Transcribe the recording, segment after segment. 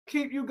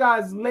keep you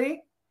guys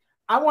late.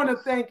 I want to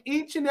thank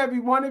each and every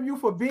one of you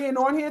for being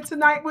on here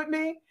tonight with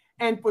me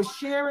and for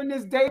sharing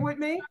this day with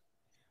me.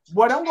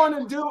 What I'm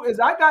going to do is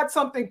I got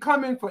something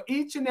coming for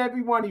each and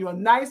every one of you, a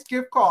nice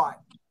gift card.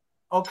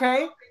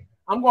 Okay?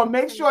 I'm going to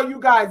make sure you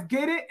guys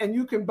get it and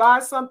you can buy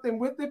something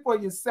with it for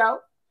yourself.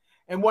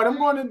 And what I'm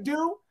going to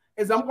do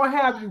is I'm going to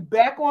have you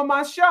back on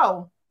my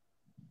show.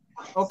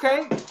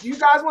 Okay? You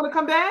guys want to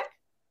come back?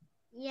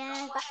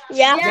 Yeah.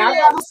 Yeah. Now I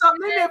got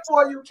something in there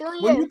for you.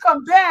 When you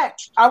come back,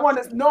 I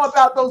want to know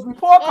about those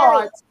report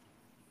cards.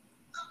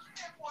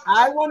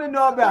 I want to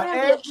know about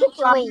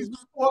everybody's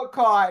report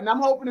card, and I'm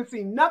hoping to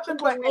see nothing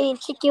but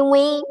chicken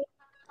wing.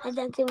 I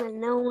don't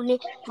even know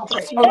it.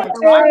 Okay.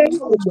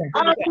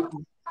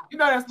 You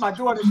know that's my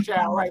daughter's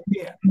child right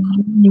there.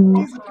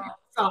 He's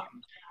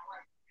something.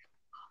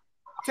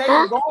 Take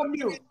it, go on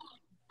mute.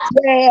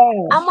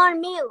 Yeah. I'm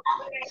on mute.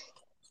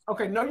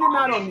 Okay, no, you're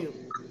not on mute.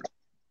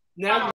 Now